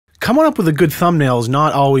coming up with a good thumbnail is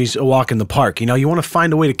not always a walk in the park. You know, you want to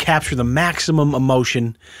find a way to capture the maximum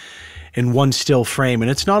emotion in one still frame, and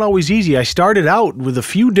it's not always easy. I started out with a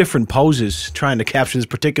few different poses trying to capture this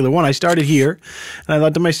particular one. I started here, and I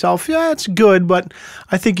thought to myself, yeah, it's good, but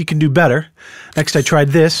I think you can do better. Next, I tried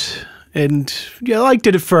this, and yeah, I liked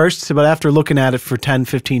it at first, but after looking at it for 10,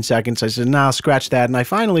 15 seconds, I said, nah, scratch that, and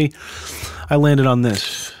I landed on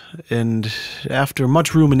this. And after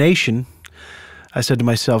much rumination, I said to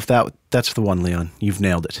myself, that's the one, Leon. You've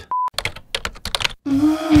nailed it.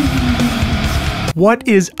 What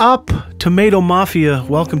is up, Tomato Mafia?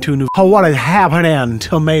 Welcome to a new... Oh, what is happening,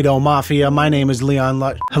 Tomato Mafia? My name is Leon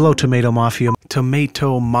Lush. Hello, Tomato Mafia.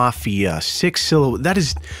 Tomato Mafia. 6 syllables. That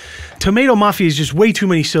is... Tomato Mafia is just way too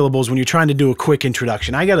many syllables when you're trying to do a quick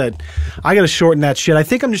introduction. I gotta shorten that shit. I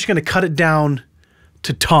think I'm just gonna cut it down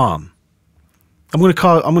to Tom. I'm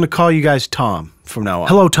gonna call you guys Tom from now on.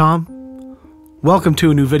 Hello, Tom. Welcome to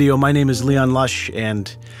a new video. My name is Leon Lush,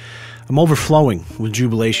 and I'm overflowing with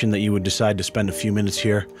jubilation that you would decide to spend a few minutes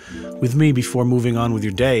here with me before moving on with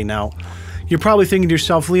your day. Now, you're probably thinking to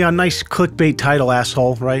yourself, Leon, nice clickbait title,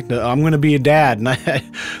 asshole, right? I'm gonna be a dad. And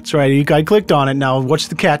that's right, I clicked on it. Now, what's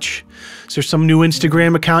the catch? Is there some new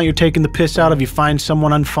Instagram account you're taking the piss out of? You find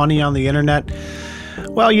someone unfunny on the internet?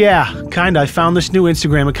 Well, yeah, kinda. I found this new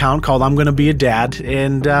Instagram account called I'm Gonna Be a Dad,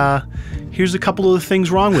 and here's a couple of the things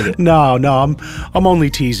wrong with it. No, I'm only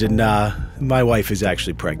teasing. My wife is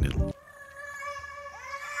actually pregnant.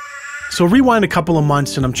 So rewind a couple of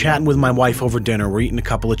months, and I'm chatting with my wife over dinner. We're eating a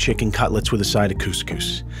couple of chicken cutlets with a side of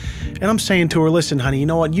couscous. And I'm saying to her, listen, honey, you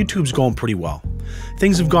know what? YouTube's going pretty well.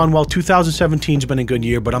 Things have gone well. 2017's been a good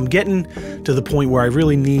year, but I'm getting to the point where I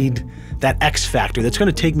really need that X factor that's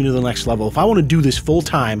going to take me to the next level. If I want to do this full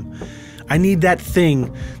time, I need that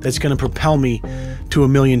thing that's going to propel me to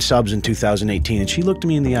 1 million subs in 2018. And she looked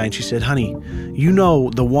me in the eye and she said, honey, you know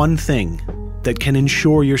the one thing that can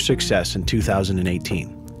ensure your success in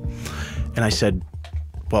 2018. And I said,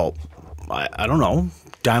 well, I don't know,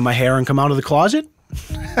 dye my hair and come out of the closet?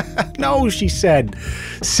 No, she said,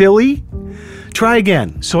 silly, try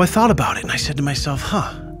again. So I thought about it and I said to myself,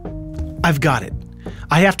 I've got it.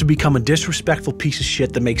 I have to become a disrespectful piece of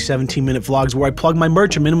shit that makes 17-minute vlogs where I plug my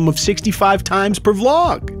merch a minimum of 65 times per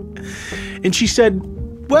vlog. And she said,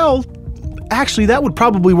 well, actually that would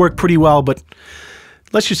probably work pretty well, but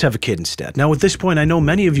let's just have a kid instead. Now at this point, I know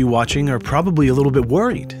many of you watching are probably a little bit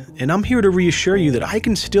worried, and I'm here to reassure you that I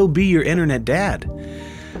can still be your internet dad.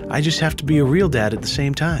 I just have to be a real dad at the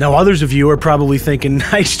same time. Now others of you are probably thinking,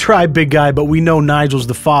 nice try, big guy, but we know Nigel's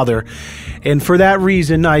the father. And for that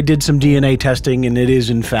reason, I did some DNA testing, and it is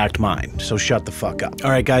in fact mine. So shut the fuck up. All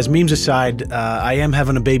right, guys, memes aside, I am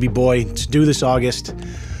having a baby boy. It's due this August.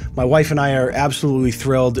 My wife and I are absolutely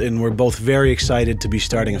thrilled, and we're both very excited to be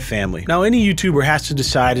starting a family. Now, any YouTuber has to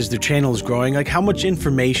decide as their channel is growing, like how much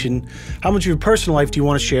information, how much of your personal life do you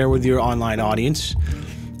want to share with your online audience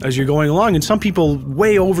as you're going along. And some people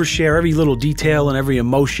way overshare every little detail and every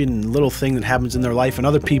emotion and little thing that happens in their life, and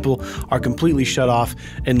other people are completely shut off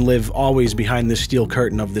and live always behind this steel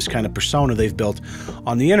curtain of this kind of persona they've built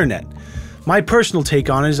on the internet. My personal take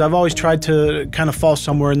on it is I've always tried to kind of fall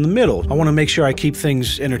somewhere in the middle. I want to make sure I keep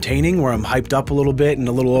things entertaining, where I'm hyped up a little bit and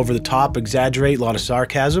a little over the top, exaggerate, a lot of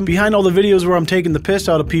sarcasm. Behind all the videos where I'm taking the piss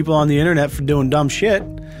out of people on the internet for doing dumb shit,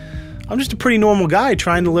 I'm just a pretty normal guy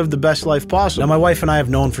trying to live the best life possible. Now, my wife and I have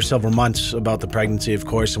known for several months about the pregnancy, of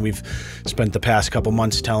course, and we've spent the past couple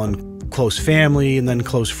months telling close family and then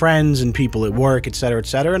close friends and people at work, etc.,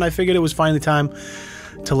 and I figured it was finally time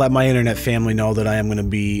to let my internet family know that I am going to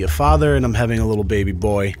be a father and I'm having a little baby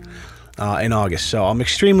boy in August. So I'm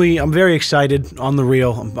very excited on the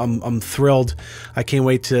real. I'm thrilled. I can't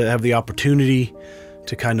wait to have the opportunity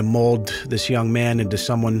to kind of mold this young man into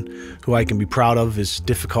someone who I can be proud of, as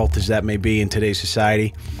difficult as that may be in today's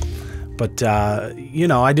society. But, you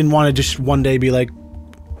know, I didn't want to just one day be like,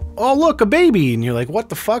 oh, look, a baby. And you're like, what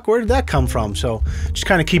the fuck? Where did that come from? So just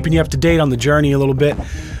kind of keeping you up to date on the journey a little bit.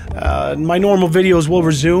 My normal videos will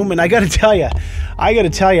resume, and I gotta tell you,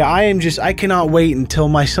 I cannot wait until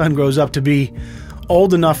my son grows up to be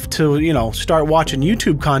old enough to, you know, start watching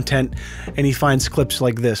YouTube content, and he finds clips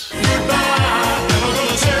like this.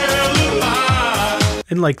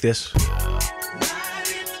 And like this.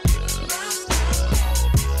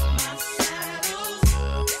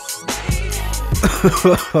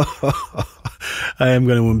 I am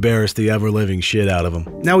going to embarrass the ever-living shit out of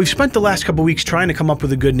him. Now, we've spent the last couple weeks trying to come up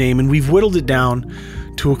with a good name, and we've whittled it down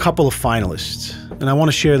to a couple of finalists. And I want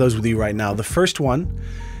to share those with you right now. The first one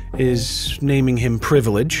is naming him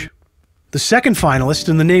Privilege. The second finalist,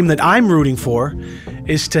 and the name that I'm rooting for,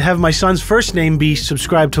 is to have my son's first name be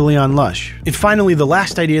subscribed to Leon Lush. And finally, the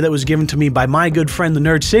last idea that was given to me by my good friend, the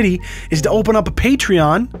Nerd City, is to open up a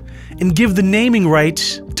Patreon and give the naming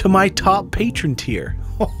rights to my top patron tier.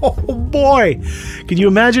 Oh boy! Could you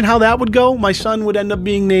imagine how that would go? My son would end up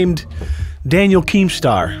being named Daniel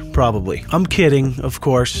Keemstar, probably. I'm kidding, of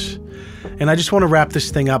course. And I just want to wrap this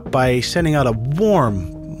thing up by sending out a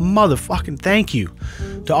warm motherfucking thank you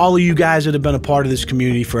to all of you guys that have been a part of this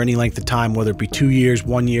community for any length of time, whether it be 2 years,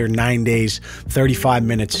 1 year, 9 days, 35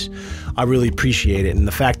 minutes. I really appreciate it. And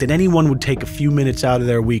the fact that anyone would take a few minutes out of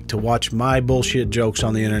their week to watch my bullshit jokes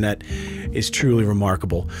on the internet is truly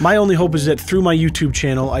remarkable. My only hope is that through my YouTube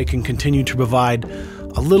channel, I can continue to provide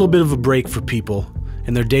a little bit of a break for people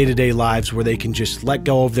in their day-to-day lives where they can just let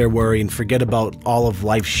go of their worry and forget about all of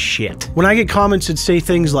life's shit. When I get comments that say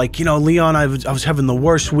things like, you know, Leon, I was having the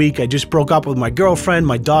worst week, I just broke up with my girlfriend,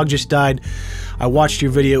 my dog just died, I watched your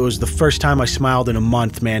video, it was the first time I smiled in a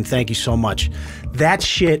month, man, thank you so much. That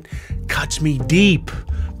shit cuts me deep.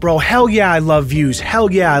 Bro, hell yeah, I love views,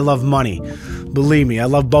 hell yeah, I love money. Believe me, I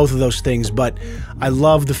love both of those things, but I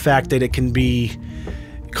love the fact that it can be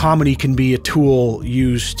comedy can be a tool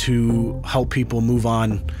used to help people move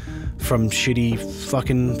on from shitty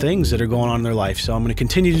fucking things that are going on in their life. So I'm going to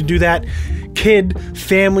continue to do that. Kid,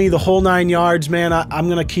 family, the whole 9 yards, man. I'm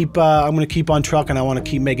going to keep on trucking. I want to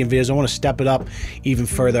keep making videos. I want to step it up even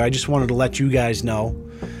further. I just wanted to let you guys know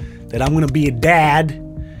that I'm going to be a dad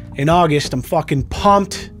in August. I'm fucking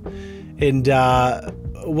pumped, and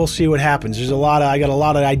we'll see what happens. I got a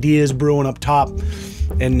lot of ideas brewing up top.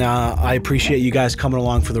 And I appreciate you guys coming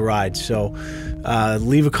along for the ride. So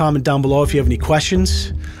leave a comment down below if you have any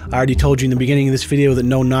questions. I already told you in the beginning of this video that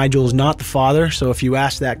no, Nigel is not the father. So if you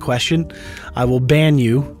ask that question, I will ban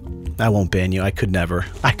you. I won't ban you. I could never.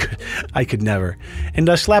 I could never. And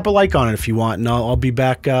slap a like on it if you want. And I'll be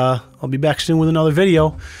back. I'll be back soon with another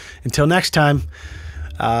video. Until next time,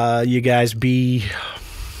 you guys be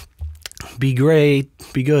great.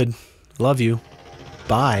 Be good. Love you.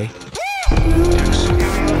 Bye.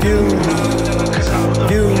 You